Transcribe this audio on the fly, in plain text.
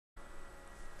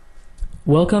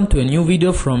Welcome to a new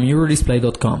video from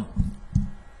EuroDisplay.com.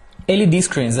 LED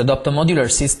screens adopt a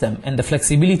modular system, and the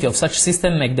flexibility of such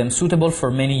system make them suitable for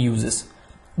many uses.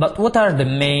 But what are the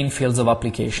main fields of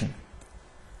application?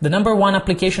 The number one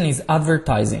application is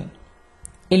advertising.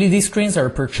 LED screens are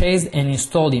purchased and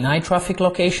installed in high-traffic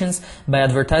locations by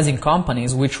advertising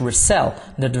companies which resell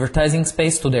the advertising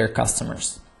space to their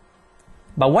customers.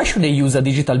 But why should they use a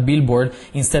digital billboard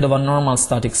instead of a normal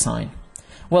static sign?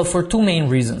 Well, for two main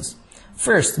reasons.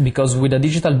 First, because with a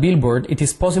digital billboard it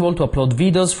is possible to upload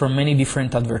videos from many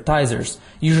different advertisers,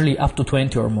 usually up to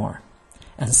 20 or more.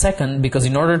 And second, because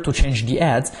in order to change the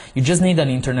ads, you just need an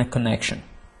internet connection.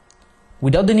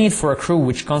 Without the need for a crew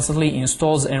which constantly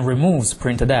installs and removes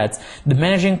printed ads, the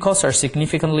managing costs are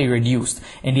significantly reduced,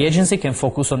 and the agency can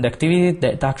focus on the activity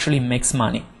that actually makes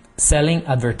money, selling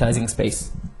advertising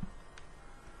space.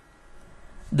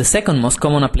 The second most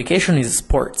common application is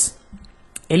sports.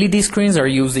 LED screens are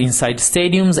used inside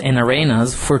stadiums and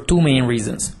arenas for two main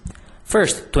reasons.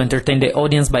 First, to entertain the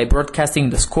audience by broadcasting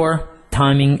the score,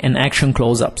 timing, and action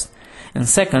close-ups. And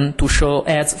second, to show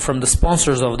ads from the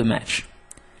sponsors of the match.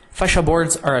 Fascia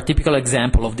boards are a typical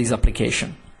example of this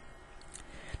application.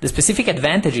 The specific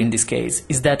advantage in this case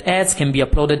is that ads can be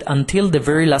uploaded until the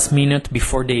very last minute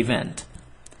before the event.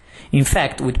 In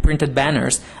fact, with printed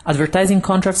banners, advertising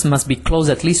contracts must be closed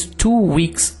at least 2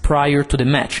 weeks prior to the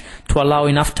match to allow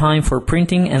enough time for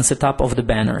printing and setup of the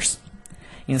banners.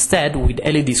 Instead, with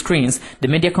LED screens, the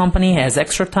media company has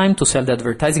extra time to sell the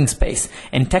advertising space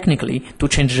and technically to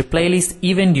change the playlist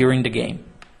even during the game.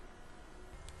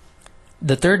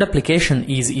 The third application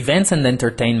is events and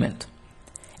entertainment.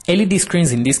 LED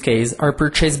screens in this case are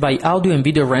purchased by audio and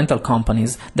video rental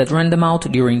companies that rent them out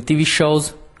during TV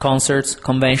shows, concerts,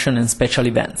 conventions, and special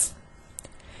events.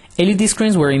 LED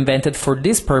screens were invented for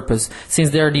this purpose since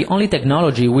they are the only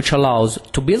technology which allows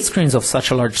to build screens of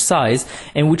such a large size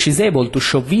and which is able to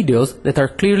show videos that are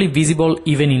clearly visible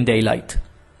even in daylight.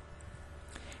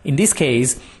 In this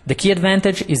case, the key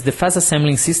advantage is the fast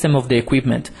assembling system of the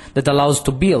equipment that allows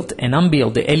to build and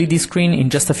unbuild the LED screen in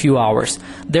just a few hours,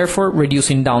 therefore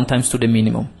reducing downtimes to the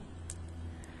minimum.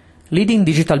 Leading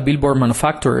digital billboard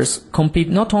manufacturers compete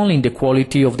not only in the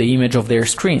quality of the image of their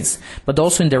screens, but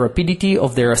also in the rapidity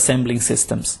of their assembling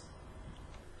systems.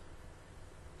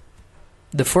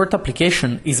 The fourth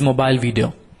application is mobile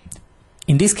video.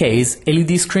 In this case,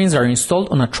 LED screens are installed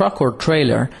on a truck or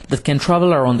trailer that can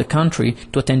travel around the country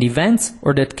to attend events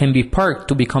or that can be parked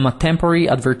to become a temporary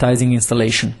advertising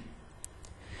installation.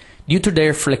 Due to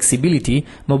their flexibility,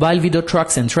 mobile video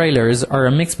trucks and trailers are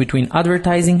a mix between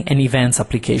advertising and events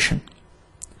application.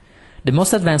 The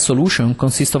most advanced solution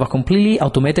consists of a completely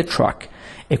automated truck,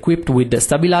 equipped with a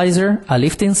stabilizer, a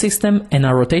lifting system, and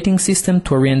a rotating system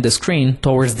to orient the screen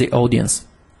towards the audience.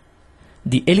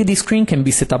 The LED screen can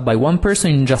be set up by one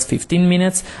person in just 15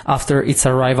 minutes after its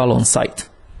arrival on site.